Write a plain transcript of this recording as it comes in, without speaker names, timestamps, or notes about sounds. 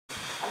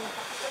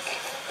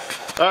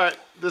Alright,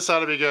 this ought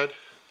to be good.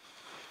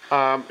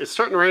 It's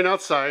starting to rain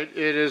outside.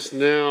 It is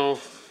now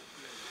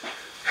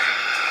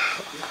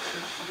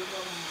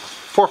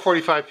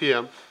 4:45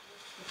 p.m.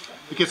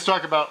 It gets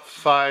dark about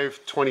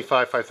 5:25,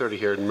 5:30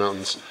 here in the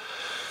mountains.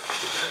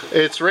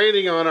 It's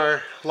raining on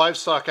our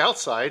livestock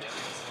outside,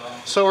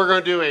 so we're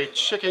going to do a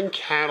chicken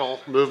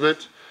cattle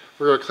movement.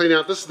 We're going to clean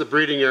out, this is the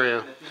breeding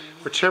area.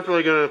 We're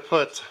temporarily going to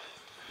put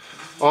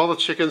all the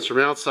chickens from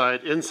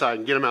outside inside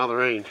and get them out of the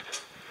rain.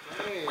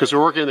 Because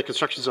we're working in the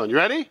construction zone. You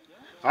ready?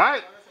 All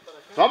right.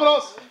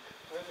 Vámonos.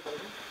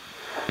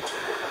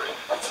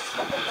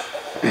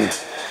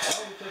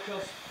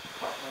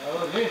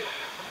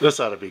 This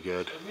ought to be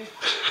good.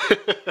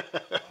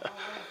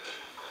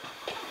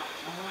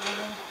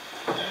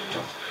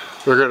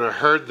 We're going to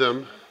herd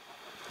them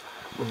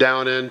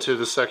down into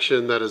the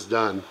section that is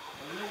done.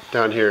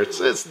 Down here, it's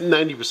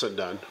 90%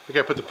 done. We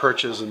got to put the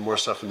perches and more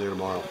stuff in there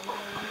tomorrow.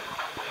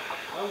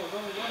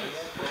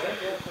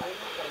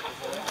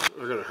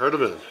 We're going to herd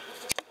them in.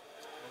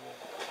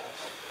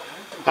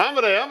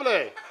 Hambre,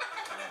 hambre!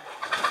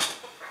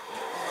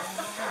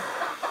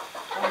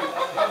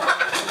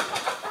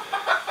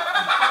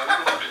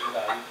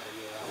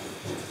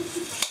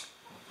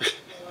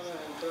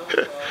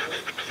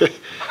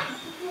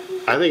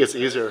 I think it's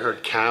easier to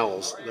herd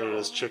cows than it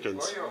is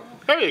chickens.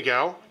 There you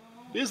go.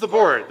 Use the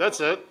board.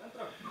 That's it.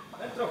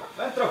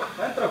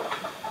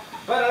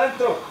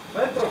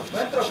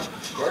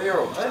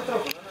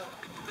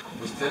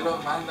 Usted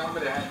los manda,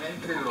 hombre,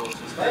 éntrelos,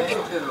 usted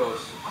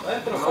éntrelos,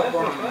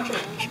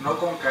 no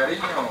con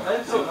cariño,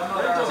 si no, no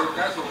le hace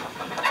caso.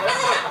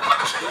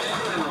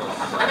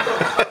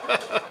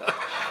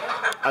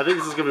 I think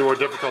this is going to be more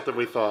difficult than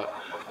we thought.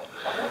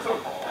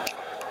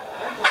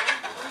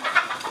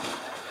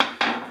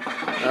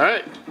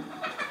 Alright,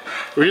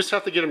 we just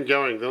have to get them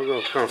going,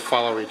 they'll kind of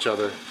follow each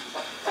other.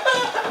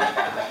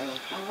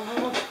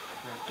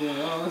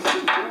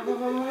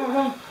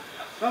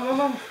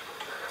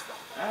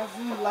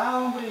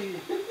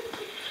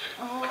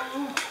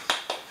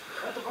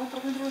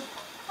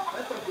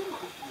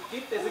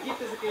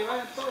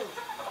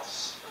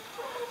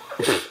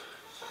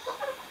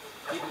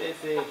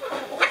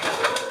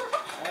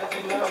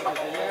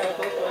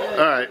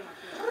 Alright.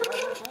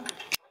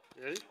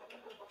 Ready?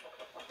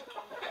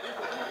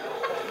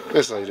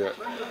 This is how you do it.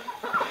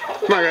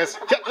 Come on, guys.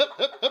 Up, up,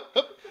 up,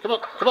 up. Come on,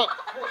 come on.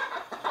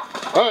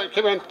 Alright,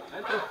 come on.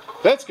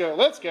 Let's go,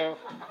 let's go.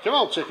 Come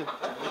on, chicken.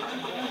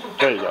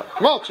 There you go.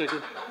 Come on,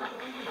 chicken.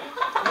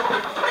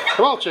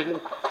 Come on, chicken.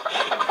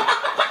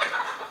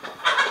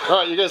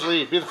 Alright, you guys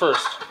lead. Be the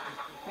first.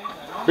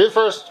 Be the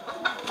first.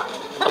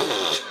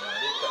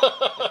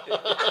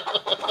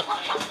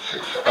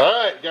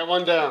 Alright, got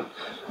one down.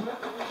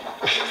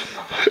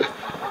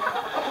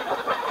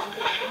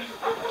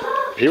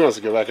 He wants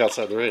to go back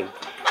outside the rain.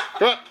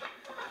 Come on.